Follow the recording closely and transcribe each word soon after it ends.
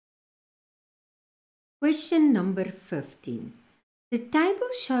Question number 15. The table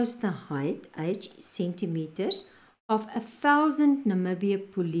shows the height, age, centimeters, of 1,000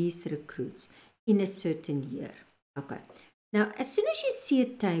 Namibia police recruits in a certain year. Okay. Now, as soon as you see a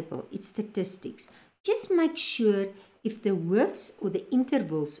table, it's statistics. Just make sure if the widths or the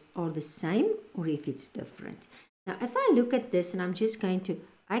intervals are the same or if it's different. Now, if I look at this and I'm just going to,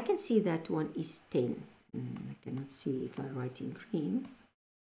 I can see that one is 10. I cannot see if I write in green.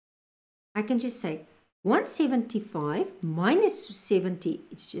 I can just say 175 minus 70,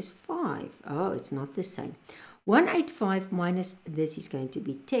 it's just 5. Oh, it's not the same. 185 minus this is going to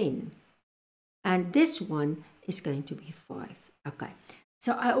be 10. And this one is going to be 5. Okay,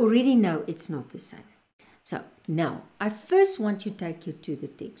 so I already know it's not the same. So now, I first want to take you to the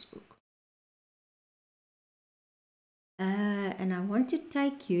textbook. And I want to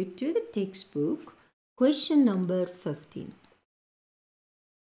take you to the textbook, question number 15.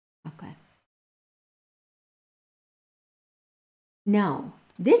 Okay. Now,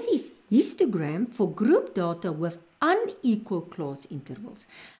 this is histogram for group data with unequal class intervals.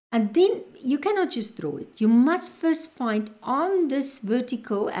 And then you cannot just draw it. You must first find on this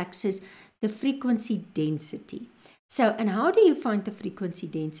vertical axis the frequency density. So, and how do you find the frequency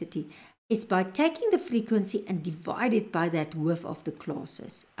density? It's by taking the frequency and divide it by that width of the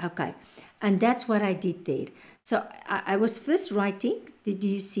classes. Okay, and that's what I did there. So I was first writing, did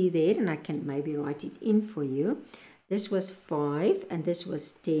you see there? And I can maybe write it in for you. This was 5, and this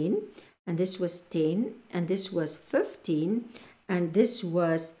was 10, and this was 10, and this was 15, and this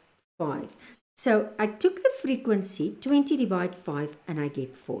was 5. So I took the frequency, 20 divided 5, and I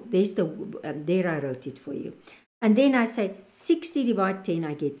get 4. There's the, there I wrote it for you. And then I say 60 divided 10,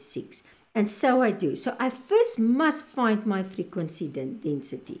 I get 6. And so I do. So I first must find my frequency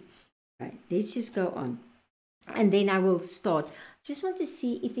density. Right, let's just go on. And then I will start. Just want to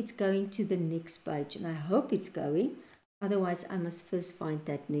see if it's going to the next page. And I hope it's going. Otherwise, I must first find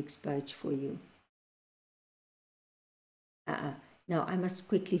that next page for you. Now, I must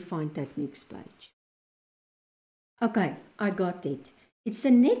quickly find that next page. Okay, I got it. It's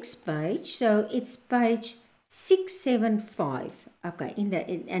the next page. So it's page 675. Okay,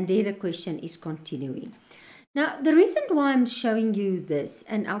 and there the question is continuing. Now, the reason why I'm showing you this,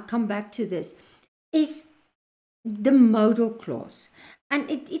 and I'll come back to this, is the modal clause. And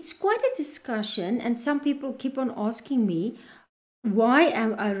it's quite a discussion, and some people keep on asking me why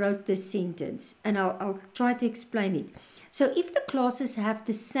I wrote this sentence, and I'll try to explain it. So if the clauses have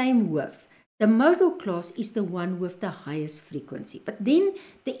the same width, the modal clause is the one with the highest frequency, but then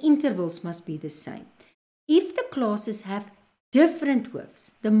the intervals must be the same. If the clauses have different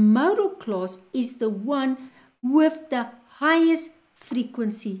widths, the modal clause is the one with the highest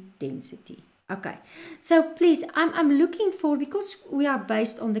frequency density. Okay, so please, I'm looking for, because we are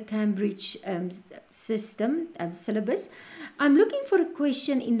based on the Cambridge system, syllabus, I'm looking for a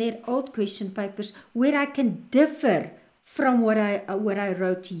question in their old question papers where I can differ from what I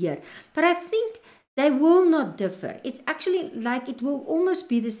wrote here. But I think they will not differ. It's actually like it will almost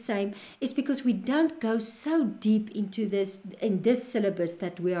be the same. It's because we don't go so deep into this, in this syllabus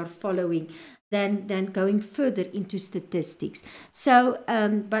that we are following, than going further into statistics. So,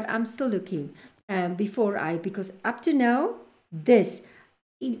 but I'm still looking because up to now,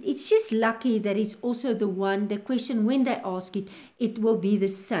 it's just lucky that it's also the question when they ask it, it will be the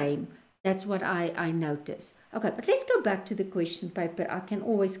same. That's what I notice. Okay, but let's go back to the question paper. I can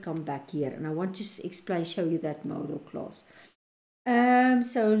always come back here, and I want to show you that modal clause.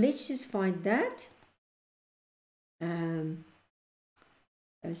 So let's just find that.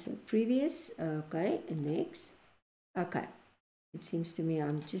 So previous, okay, and next. Okay, it seems to me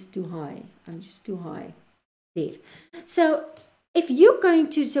I'm just too high. There. So if you're going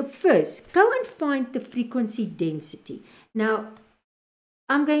to, so first, go and find the frequency density. Now,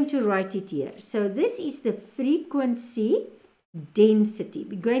 I'm going to write it here. So this is the frequency density.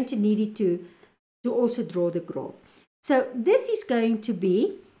 We're going to need it to also draw the graph. So this is going to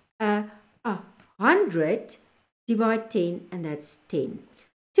be 100 divide 10, and that's 10.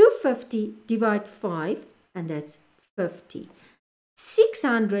 250 divide 5, and that's 50.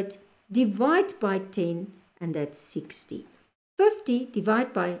 600 divide by 10, and that's 60. 50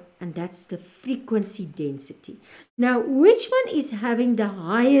 divide by, and that's the frequency density. Now, which one is having the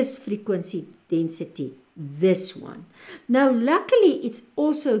highest frequency density? This one. Now, luckily, it's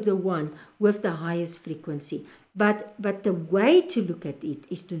also the one with the highest frequency. But the way to look at it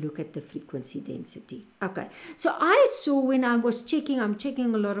is to look at the frequency density. Okay, so I saw when I was I'm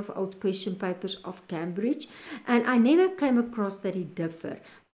checking a lot of old question papers of Cambridge, and I never came across that it differed.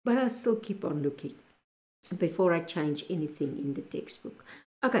 But I still keep on looking before I change anything in the textbook.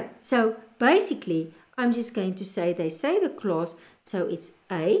 Okay, so basically I'm just going to say, they say the clause, so it's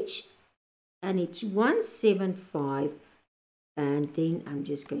H, and it's 175, and then I'm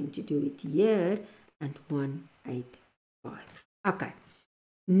just going to do it here, and 185. Okay,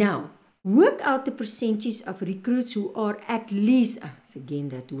 now work out the percentage of recruits who are at least, it's again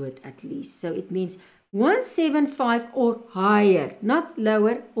that word at least, so it means 175 or higher, not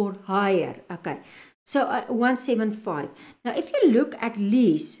lower or higher. Okay, so 175. Now if you look at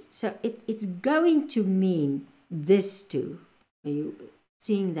least, so it's going to mean this too. Are you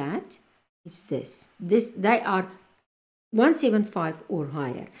seeing that? It's this. They are 175 or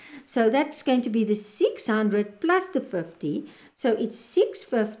higher. So that's going to be the 600 plus the 50. So it's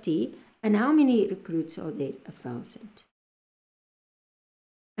 650. And how many recruits are there? 1,000.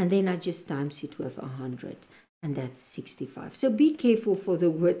 And then I just times it with 100. And that's 65. So be careful for the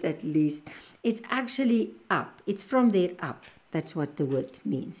word at least. It's actually up. It's from there up. That's what the word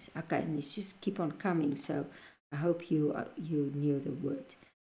means. Okay, and let's just keep on coming. So I hope you knew the word.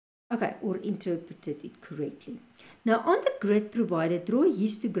 Okay, or interpreted it correctly. Now on the grid provided, draw a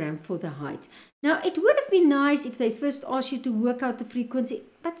histogram for the height. Now it would have been nice if they first asked you to work out the frequency,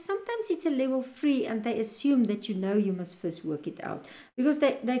 but sometimes it's a level 3 and they assume that you know you must first work it out. Because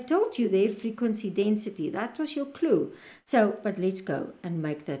they told you their frequency density, that was your clue. So, but let's go and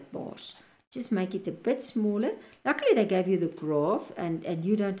make that bars. Just make it a bit smaller. Luckily they gave you the graph and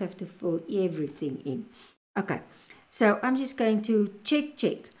you don't have to fill everything in. Okay, so I'm just going to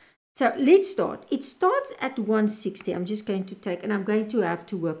check. So let's start. It starts at 160. I'm just going to take, and I'm going to have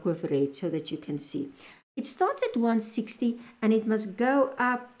to work with red so that you can see. It starts at 160 and it must go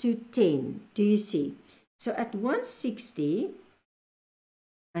up to 10. Do you see? So at 160,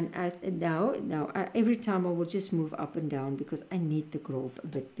 and now every time I will just move up and down because I need the graph a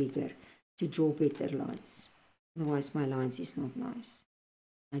bit bigger to draw better lines. Otherwise my lines is not nice.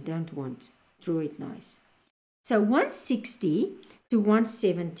 I don't want, draw it nice. So 160 to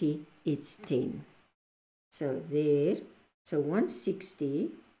 170, it's 10. So there, so 160,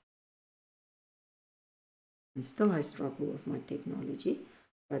 and still I struggle with my technology,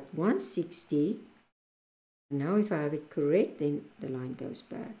 but 160, now if I have it correct, then the line goes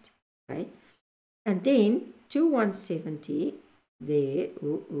bad, right? And then to 170, there,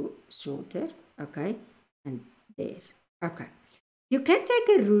 shorter, okay, and there, okay. You can take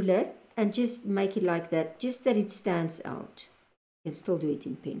a ruler and just make it like that, just that it stands out. You can still do it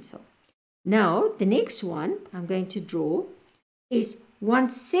in pencil. Now, the next one I'm going to draw is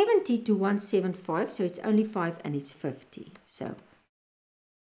 170 to 175, so it's only 5 and it's 50. So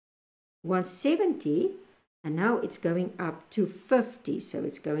 170, and now it's going up to 50, so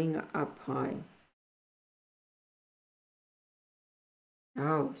it's going up high.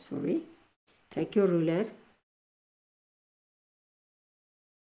 Oh, sorry. Take your ruler.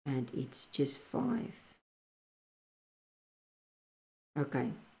 And it's just 5.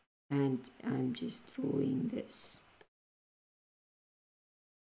 Okay, and I'm just drawing this.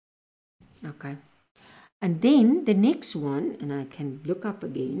 Okay, and then the next one, and I can look up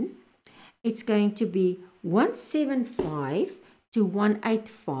again, it's going to be 175 to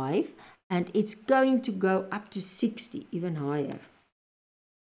 185, and it's going to go up to 60, even higher.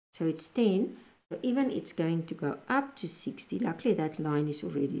 So it's 10. So even it's going to go up to 60. Luckily that line is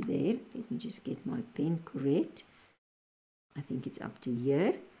already there. Let me just get my pen correct. I think it's up to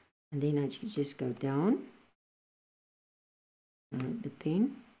here. And then I just go down the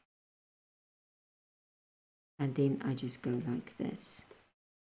pen. And then I just go like this.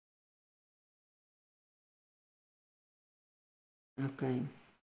 Okay.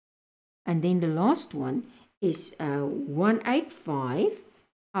 And then the last one is 185.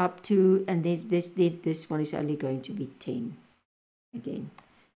 Up to, and then this one is only going to be 10 again.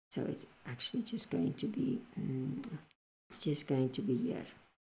 So it's actually just going to be, it's just going to be here.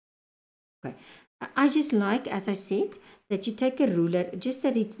 Okay. I just like, as I said, that you take a ruler, just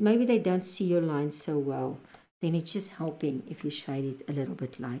that it's, maybe they don't see your lines so well. Then it's just helping if you shade it a little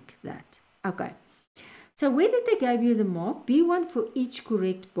bit like that. Okay. So where did they give you the mark? B1 for each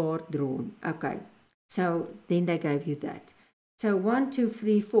correct bar drawn. Okay. So then they gave you that. So 1, 2,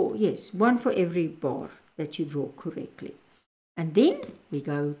 3, 4. Yes, 1 for every bar that you draw correctly. And then we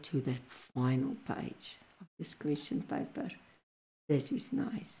go to the final page of this question paper. This is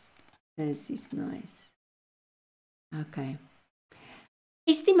nice. This is nice. Okay.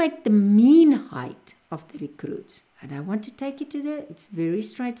 Estimate the mean height of the recruits. And I want to take you to it's very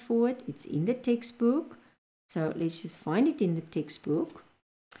straightforward. It's in the textbook. So let's just find it in the textbook.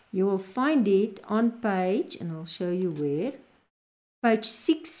 You will find it on page, and I'll show you where. Page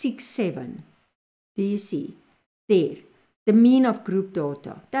 667. Do you see? There. the mean of group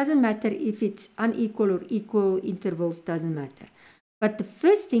data. Doesn't matter if it's unequal or equal intervals, doesn't matter. But the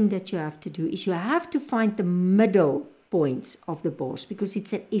first thing that you have to do is you have to find the middle points of the bars because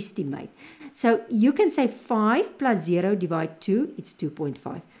it's an estimate. So you can say 5 plus 0 divide 2, it's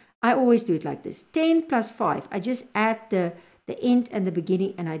 2.5. I always do it like this. 10 plus 5, I just add the end and the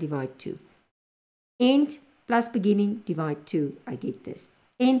beginning and I divide 2. End plus beginning divide 2, I get this.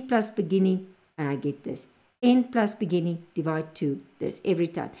 End plus beginning and I get this. End plus beginning divide 2, this every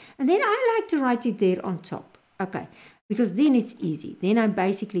time. And then I like to write it there on top. Okay, because then it's easy. Then I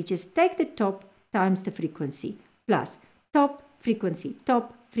basically just take the top times the frequency plus top frequency,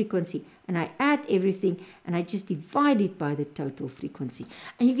 and I add everything and I just divide it by the total frequency.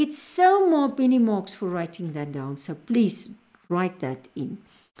 And you get so many marks for writing that down. So please write that in.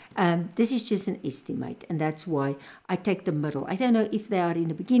 This is just an estimate, and that's why I take the middle. I don't know if they are in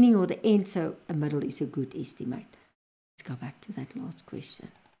the beginning or the end, so a middle is a good estimate. Let's go back to that last question.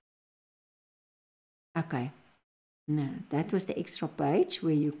 Okay, now that was the extra page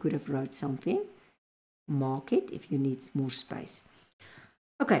where you could have wrote something. Mark it if you need more space.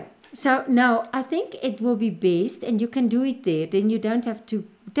 Okay, so now I think it will be best, and you can do it there, then you don't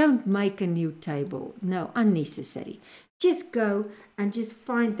make a new table. No, unnecessary. Just go and just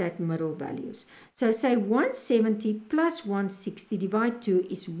find that middle values. So say 170 plus 160 divide 2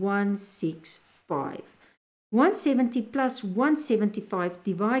 is 165. 170 plus 175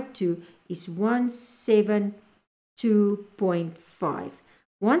 divide 2 is 172.5.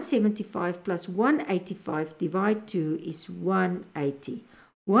 175 plus 185 divide 2 is 180.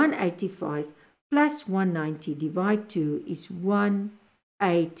 185 plus 190 divide 2 is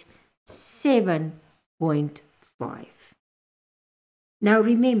 187.5. Now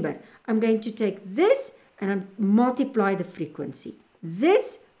remember, I'm going to take this and I multiply the frequency.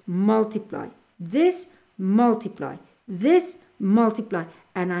 This multiply, this multiply, this multiply,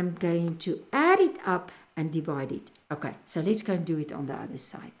 and I'm going to add it up and divide it. Okay, so let's go and do it on the other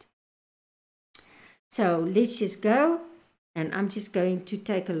side. So let's just go, and I'm just going to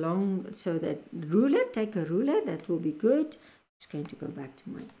take take a ruler, that will be good. Just going to go back to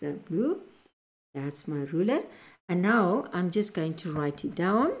my blue. That's my ruler. And now I'm just going to write it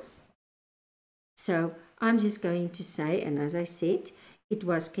down. So I'm just going to say, and as I said, it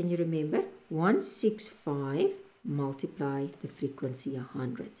was, can you remember, 165 multiply the frequency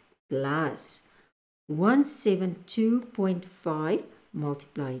 100 plus 172.5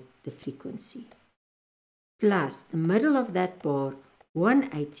 multiply the frequency plus the middle of that bar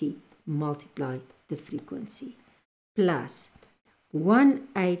 180 multiply the frequency plus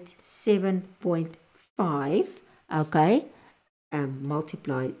 187.5 okay,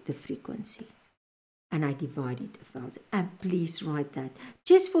 multiply the frequency, and I divide it 1,000. And please write that.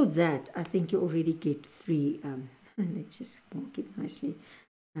 Just for that, I think you already get free. Let's just mark it nicely.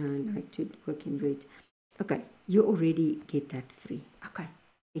 I like to work in red. Okay, you already get that free. Okay,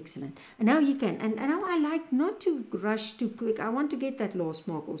 excellent. And now you can. And now I like not to rush too quick. I want to get that last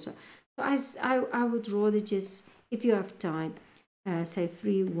mark also. So I would rather just, if you have time, say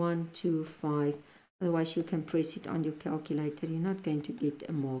 3, 1, 2, 5. Otherwise, you can press it on your calculator. You're not going to get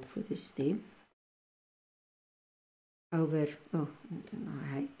a mark for this step. Over, oh, I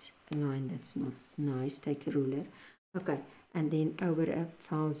hate a line that's not nice. Take a ruler. Okay, and then over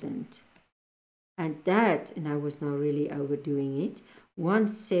 1,000. And that, and I was now really overdoing it,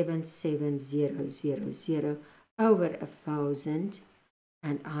 177,000 over 1,000.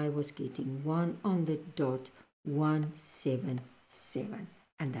 And I was getting 1 on the dot, 177.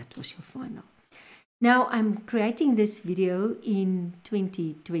 And that was your final. Now I'm creating this video in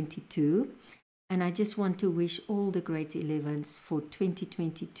 2022, and I just want to wish all the grade 11s for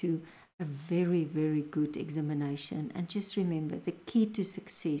 2022 a very, very good examination. And just remember, the key to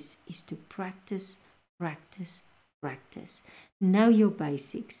success is to practice, practice, practice. Know your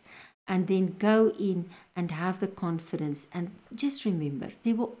basics, and then go in and have the confidence. And just remember,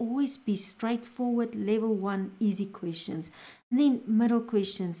 there will always be straightforward level 1 easy questions, and then middle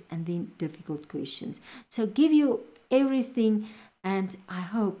questions, and then difficult questions. So give you everything, and I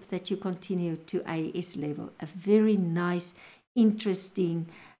hope that you continue to AS level. A very nice, interesting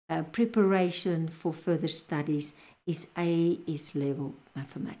preparation for further studies is AS level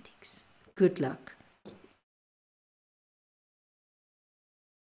mathematics. Good luck.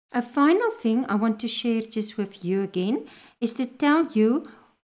 A final thing I want to share just with you again is to tell you,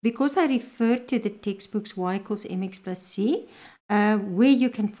 because I referred to the textbooks Y equals mx+c, where you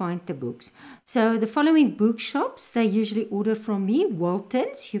can find the books. So the following bookshops, they usually order from me.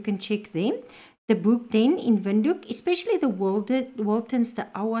 Walton's, you can check them. the book then in Windhoek, especially the Waltons, the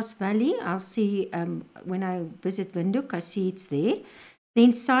Awas Valley. I'll see when I visit Windhoek, I see it's there.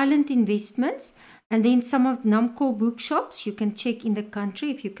 Then Silent Investments, and then some of Namcol bookshops. You can check in the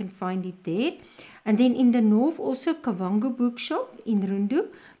country if you can find it there. And then in the north, also Kavango bookshop in Rundu,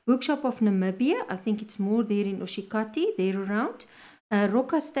 bookshop of Namibia. I think it's more there in Oshikati, there around.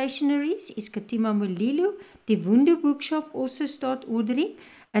 Roka Stationaries is Katima Molilu. The Wundu bookshop also start ordering.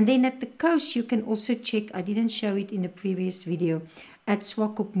 And then at the coast, you can also check, I didn't show it in the previous video, at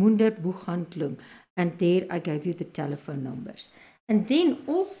Swakopmunder Boekhandlung. And there I gave you the telephone numbers. And then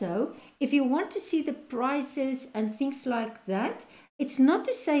also, if you want to see the prices and things like that, it's not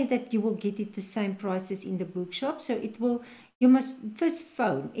to say that you will get it the same prices in the bookshop. So it will, you must first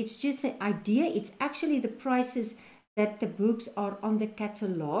phone. It's just an idea. It's actually the prices that the books are on the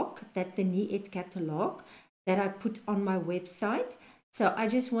catalog, that the NIET catalog that I put on my website. So I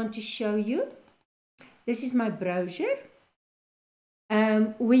just want to show you. This is my brochure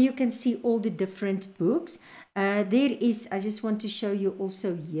where you can see all the different books. There is, I just want to show you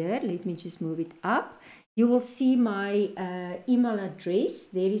also here. Let me just move it up. You will see my email address.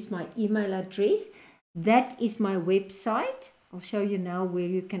 There is my email address. That is my website. I'll show you now where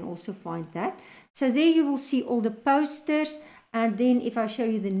you can also find that. So there you will see all the posters. And then if I show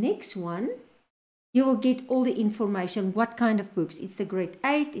you the next one, you will get all the information. What kind of books? It's the grade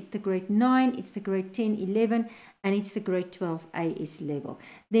 8, it's the grade 9, it's the grade 10, 11, and it's the grade 12 AS level.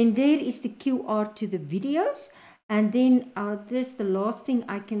 Then there is the QR to the videos. And then just the last thing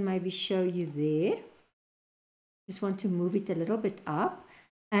I can maybe show you there. Just want to move it a little bit up.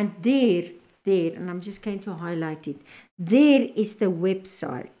 And there, and I'm just going to highlight it. There is the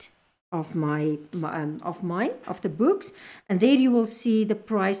website of mine, of the books, and there you will see the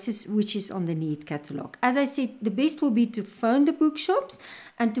prices which is on the NIET catalog. As I said, the best will be to phone the bookshops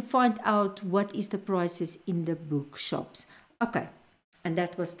and to find out what is the prices in the bookshops. Okay, and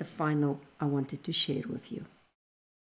that was the final I wanted to share with you.